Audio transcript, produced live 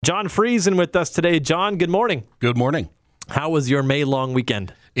John Friesen with us today. John, good morning. Good morning. How was your May long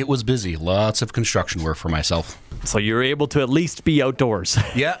weekend? It was busy. Lots of construction work for myself. So you were able to at least be outdoors.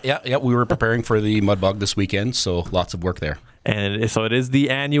 Yeah. We were preparing for the Mud Bog this weekend, so lots of work there. And so it is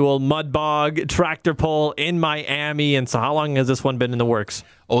the annual Mud Bog tractor pull in Miami. And so how long has this one been in the works?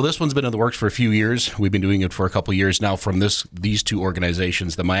 Oh, this one's been in the works for a few years. We've been doing it for a couple of years now from these two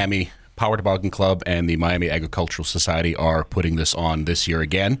organizations. The Miami Power Toboggan Club and the Miami Agricultural Society are putting this on this year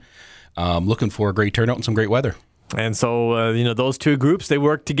again. Looking for a great turnout and some great weather. And so, those two groups, they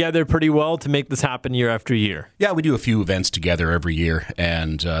work together pretty well to make this happen year after year. Yeah, we do a few events together every year,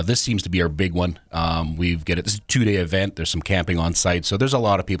 and this seems to be our big one. This is a 2-day event. There's some camping on site, so there's a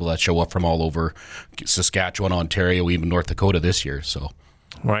lot of people that show up from all over Saskatchewan, Ontario, even North Dakota this year. So,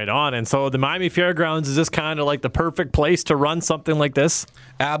 right on. And so the Miami Fairgrounds, is this kind of like the perfect place to run something like this?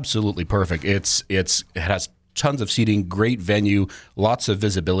 Absolutely perfect. It has tons of seating, great venue, lots of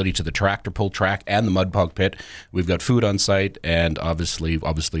visibility to the tractor pull track and the Mud Bog pit. We've got food on site, and obviously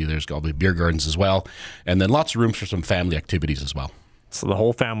there's all the beer gardens as well, and then lots of rooms for some family activities as well. So the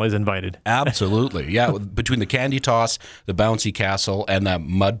whole family's invited. Absolutely, yeah. Between the candy toss, the bouncy castle, and that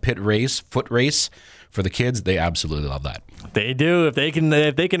mud pit race, foot race for the kids, they absolutely love that. They do. If they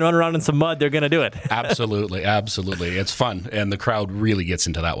can run around in some mud, they're going to do it. Absolutely. It's fun, and the crowd really gets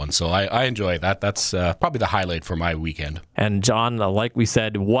into that one. So I enjoy that. That's probably the highlight for my weekend. And John, like we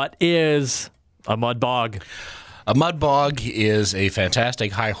said, what is a Mud Bog? A Mud Bog is a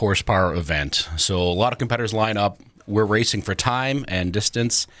fantastic high horsepower event. So a lot of competitors line up. We're racing for time and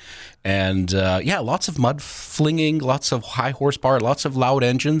distance, and lots of mud flinging, lots of high horsepower, lots of loud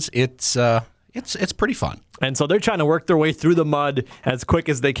engines. It's pretty fun. And so they're trying to work their way through the mud as quick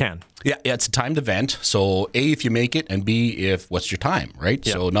as they can. Yeah, it's a timed event. So A, if you make it, and B, what's your time, right?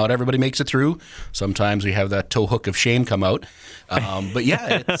 Yep. So not everybody makes it through. Sometimes we have that toe hook of shame come out. But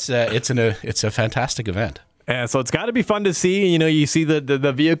yeah, it's a fantastic event. Yeah, so it's got to be fun to see. You see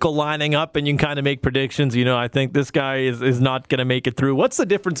the vehicle lining up, and you can kind of make predictions. I think this guy is not going to make it through. What's the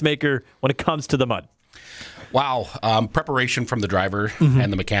difference maker when it comes to the mud? Wow. Preparation from the driver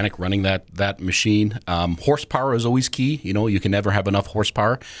and the mechanic running that machine. Horsepower is always key. You can never have enough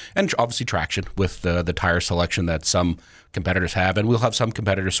horsepower. And obviously traction with the tire selection that some competitors have. And we'll have some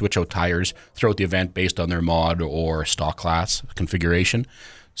competitors switch out tires throughout the event based on their mod or stock class configuration.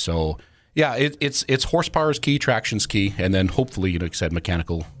 So, yeah, it's horsepower is key, traction's key, and then hopefully, like I said,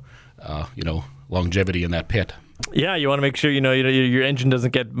 mechanical, longevity in that pit. Yeah, you want to make sure your engine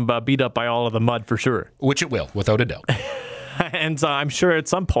doesn't get beat up by all of the mud for sure. Which it will, without a doubt. And so I'm sure at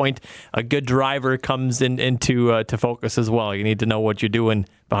some point a good driver comes into focus as well. You need to know what you're doing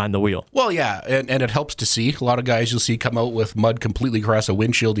behind the wheel. Well, yeah, and it helps to see. A lot of guys you'll see come out with mud completely across a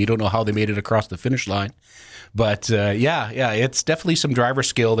windshield. You don't know how they made it across the finish line. But, it's definitely some driver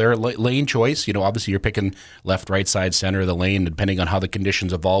skill there. Lane choice, obviously you're picking left, right, side, center of the lane, depending on how the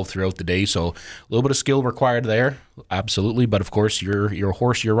conditions evolve throughout the day. So a little bit of skill required there, absolutely. But, of course, your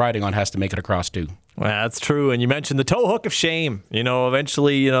horse you're riding on has to make it across, too. Well, that's true. And you mentioned the toe hook of shame.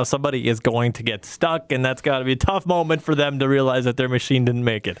 Eventually, somebody is going to get stuck, and that's got to be a tough moment for them to realize that their machine didn't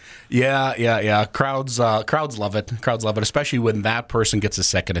make it. Yeah. Crowds love it. Crowds love it, especially when that person gets a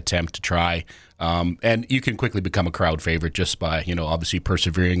second attempt to try. And you can quickly become a crowd favorite just by, obviously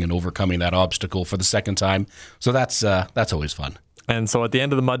persevering and overcoming that obstacle for the second time. So that's always fun. And so at the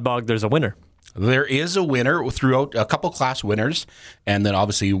end of the Mud Bog, there's a winner. There is a winner throughout a couple class winners, and then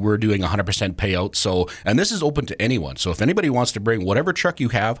obviously we're doing 100% payout. So, and this is open to anyone. So if anybody wants to bring whatever truck you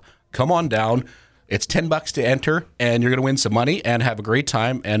have, come on down. It's $10 to enter, and you're going to win some money and have a great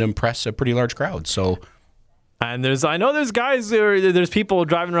time and impress a pretty large crowd. So. And I know there's guys there's people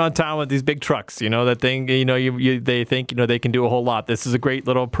driving around town with these big trucks, that think, they think, they can do a whole lot. This is a great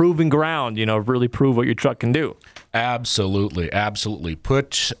little proving ground, really prove what your truck can do. Absolutely.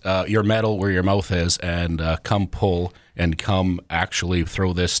 Put your metal where your mouth is and come pull and come actually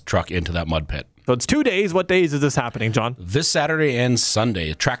throw this truck into that mud pit. So it's 2 days. What days is this happening, John? This Saturday and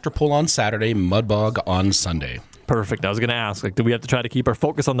Sunday. Tractor pull on Saturday, Mud Bog on Sunday. Perfect. I was going to ask, do we have to try to keep our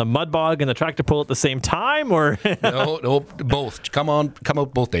focus on the Mud Bog and the tractor pull at the same time, or? No, both. Come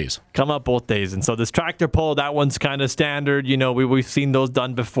out both days. Come out both days. And so this tractor pull, that one's kind of standard. We've seen those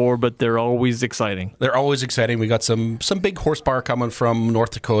done before, but they're always exciting. They're always exciting. We got some big horsepower coming from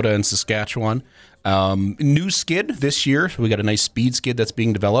North Dakota and Saskatchewan. New skid this year. We got a nice speed skid that's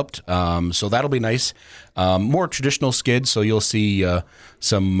being developed. So that'll be nice. More traditional skid. So you'll see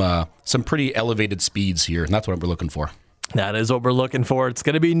some pretty elevated speeds here, and that's what we're looking for. That is what we're looking for. It's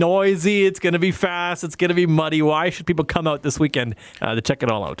going to be noisy. It's going to be fast. It's going to be muddy. Why should people come out this weekend to check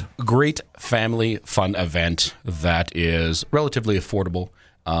it all out? Great family fun event that is relatively affordable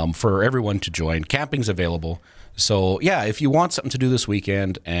for everyone to join. Camping's available. So, yeah, if you want something to do this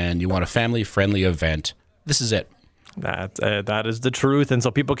weekend and you want a family-friendly event, this is it. That is the truth. And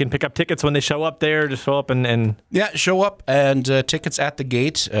so people can pick up tickets when they show up there. Just show up and... Yeah, show up, and tickets at the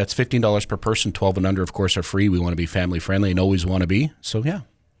gate. It's $15 per person. 12 and under, of course, are free. We want to be family-friendly and always want to be. So, yeah.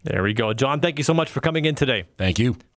 There we go. John, thank you so much for coming in today. Thank you.